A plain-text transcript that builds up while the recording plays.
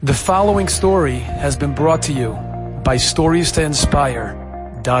The following story has been brought to you by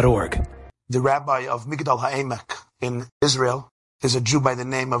StoriesToInspire.org. The rabbi of Migdal HaEmek in Israel is a Jew by the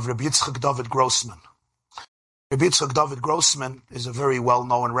name of Rabbi Yitzchak David Grossman. Rabbi Yitzchak David Grossman is a very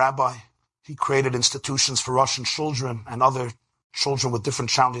well-known rabbi. He created institutions for Russian children and other children with different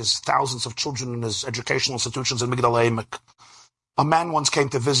challenges, thousands of children in his educational institutions in Migdal HaEmek. A man once came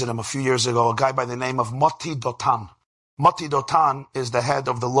to visit him a few years ago, a guy by the name of Moti Dotan. Moti Dotan is the head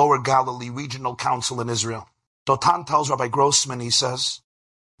of the Lower Galilee Regional Council in Israel. Dotan tells Rabbi Grossman, he says,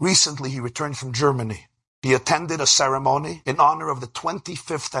 recently he returned from Germany. He attended a ceremony in honor of the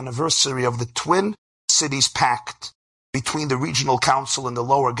 25th anniversary of the Twin Cities Pact between the Regional Council in the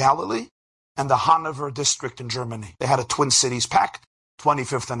Lower Galilee and the Hanover district in Germany. They had a Twin Cities Pact,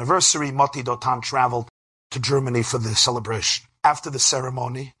 25th anniversary. Moti Dotan traveled to Germany for the celebration. After the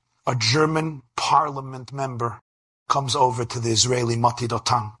ceremony, a German parliament member comes over to the Israeli Moti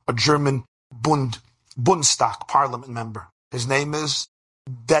Dotan, a German Bundestag parliament member. His name is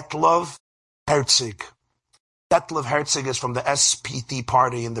Detlev Herzig. Detlev Herzig is from the SPD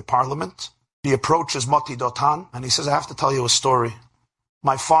party in the parliament. He approaches Moti Dotan and he says, I have to tell you a story.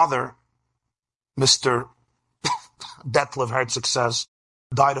 My father, Mr. Detlev Herzig says,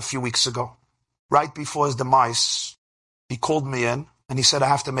 died a few weeks ago. Right before his demise, he called me in and he said, I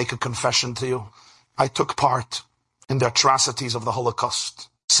have to make a confession to you. I took part in the atrocities of the Holocaust.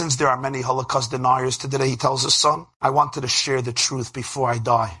 Since there are many Holocaust deniers today, he tells his son, I wanted to share the truth before I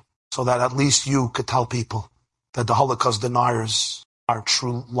die, so that at least you could tell people that the Holocaust deniers are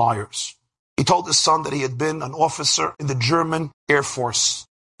true liars. He told his son that he had been an officer in the German Air Force,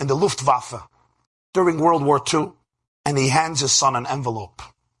 in the Luftwaffe, during World War II, and he hands his son an envelope.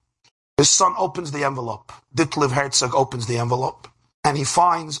 His son opens the envelope. Detlev Herzig opens the envelope, and he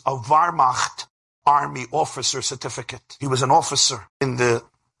finds a Wehrmacht Army officer certificate. He was an officer in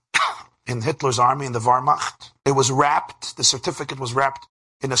Hitler's army, in the Wehrmacht. It was wrapped, the certificate was wrapped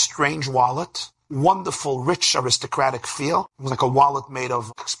in a strange wallet. Wonderful, rich, aristocratic feel. It was like a wallet made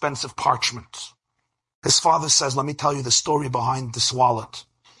of expensive parchment. His father says, let me tell you the story behind this wallet.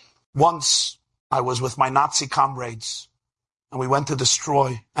 Once I was with my Nazi comrades and we went to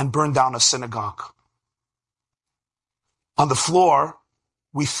destroy and burn down a synagogue. On the floor,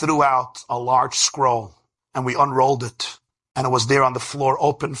 we threw out a large scroll and we unrolled it. And it was there on the floor,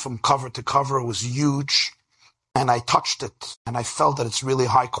 open from cover to cover. It was huge. And I touched it and I felt that it's really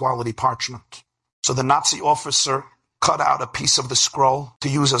high quality parchment. So the Nazi officer cut out a piece of the scroll to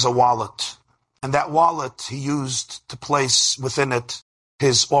use as a wallet. And that wallet he used to place within it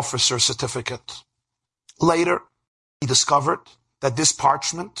his officer certificate. Later, he discovered that this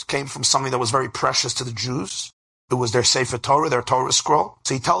parchment came from something that was very precious to the Jews. It was their Sefer Torah, their Torah scroll.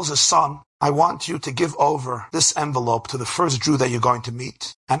 So he tells his son, I want you to give over this envelope to the first Jew that you're going to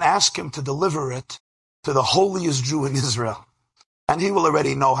meet and ask him to deliver it to the holiest Jew in Israel. And he will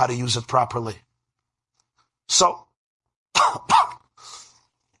already know how to use it properly. So,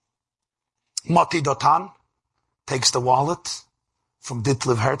 Moti Dotan takes the wallet from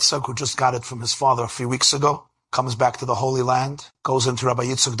Detlev Herzig, who just got it from his father a few weeks ago, comes back to the Holy Land, goes into Rabbi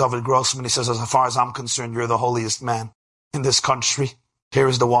Yitzchak David Grossman. He says, as far as I'm concerned, you're the holiest man in this country. Here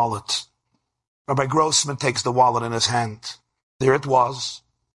is the wallet. Rabbi Grossman takes the wallet in his hand. There it was,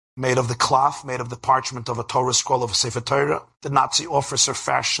 made of the cloth, made of the parchment of a Torah scroll of a Sefer Torah. The Nazi officer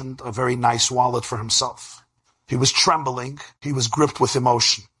fashioned a very nice wallet for himself. He was trembling. He was gripped with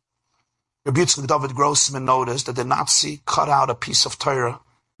emotion. Rabbi Yitzchak David Grossman noticed that the Nazi cut out a piece of Torah,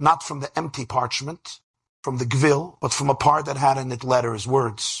 not from the empty parchment, from the Gvil, but from a part that had in it letters,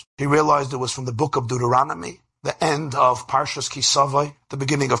 words. He realized it was from the book of Deuteronomy, the end of Parshas Kisavai, the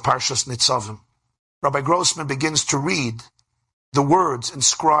beginning of Parshas Nitzavim. Rabbi Grossman begins to read the words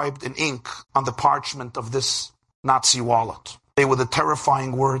inscribed in ink on the parchment of this Nazi wallet. They were the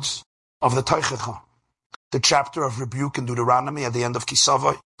terrifying words of the Teichecha, the chapter of rebuke in Deuteronomy at the end of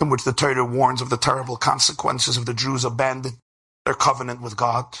Kisavai, in which the Torah warns of the terrible consequences of the Jews abandoning their covenant with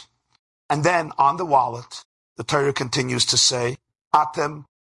God. And then on the wallet, the Torah continues to say, Atem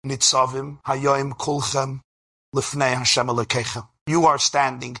nitzavim hayoim kulchem lifnei Hashem Elokechem. You are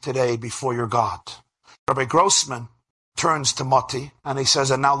standing today before your God. Rabbi Grossman turns to Moti and he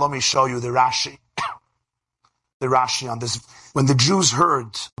says, and now let me show you the Rashi. The Rashi on this. When the Jews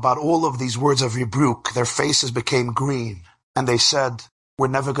heard about all of these words of rebuke, their faces became green and they said, we're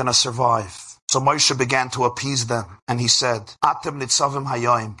never going to survive. So Moshe began to appease them, and he said, Atem nitzavim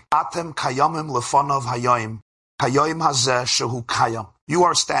hayoim, Atem kayamim lefonov hayoim, hayoim hazeh shehu kayam. You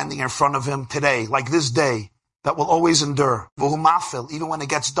are standing in front of him today, like this day, that will always endure. V'hu mafil, even when it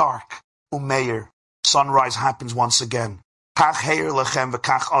gets dark. Umeir, sunrise happens once again.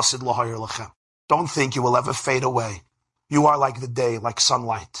 Don't think you will ever fade away. You are like the day, like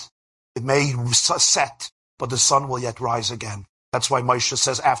sunlight. It may set, but the sun will yet rise again. That's why Moshe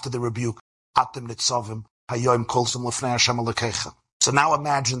says after the rebuke, Atem nitzavim, hayoim kolsum lefnei Hashem Elokecha. So now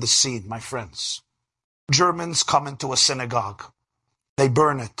imagine the scene, my friends. Germans come into a synagogue. They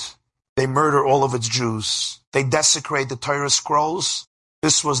burn it. They murder all of its Jews. They desecrate the Torah scrolls.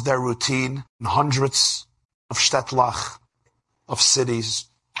 This was their routine in hundreds of shtetl of cities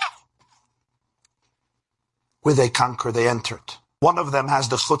where they conquer, they entered. One of them has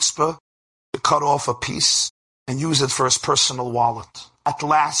the chutzpah to cut off a piece and use it for his personal wallet. At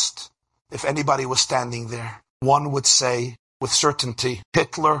last, if anybody was standing there, one would say with certainty,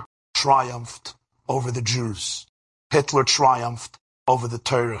 Hitler triumphed over the Jews. Hitler triumphed over the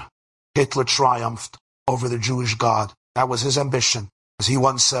Torah. Hitler triumphed over the Jewish God. That was his ambition. As he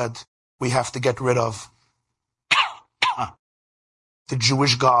once said, we have to get rid of the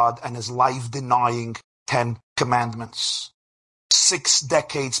Jewish God and his life-denying 10 commandments. 6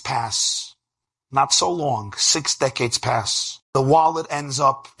 decades pass. Not so long. 6 decades pass. The wallet ends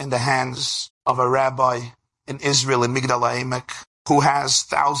up in the hands of a rabbi in Israel, in Migdal HaEmek, who has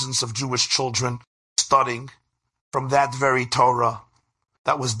thousands of Jewish children studying from that very Torah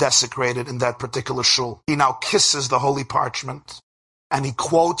that was desecrated in that particular shul. He now kisses the holy parchment and he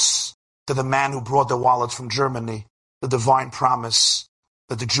quotes to the man who brought the wallet from Germany the divine promise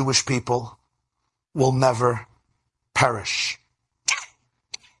that the Jewish people will never perish.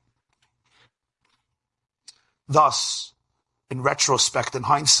 Thus, in retrospect, in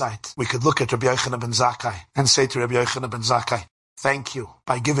hindsight, we could look at Rabbi Yochanan ben Zakkai and say to Rabbi Yochanan ben Zakkai, thank you.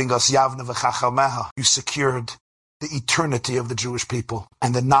 By giving us Yavne v'Chachameha, you secured the eternity of the Jewish people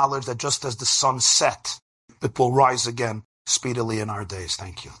and the knowledge that just as the sun set, it will rise again speedily in our days.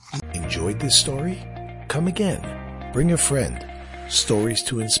 Thank you. Enjoyed this story? Come again. Bring a friend.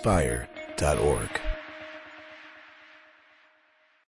 StoriesToInspire.org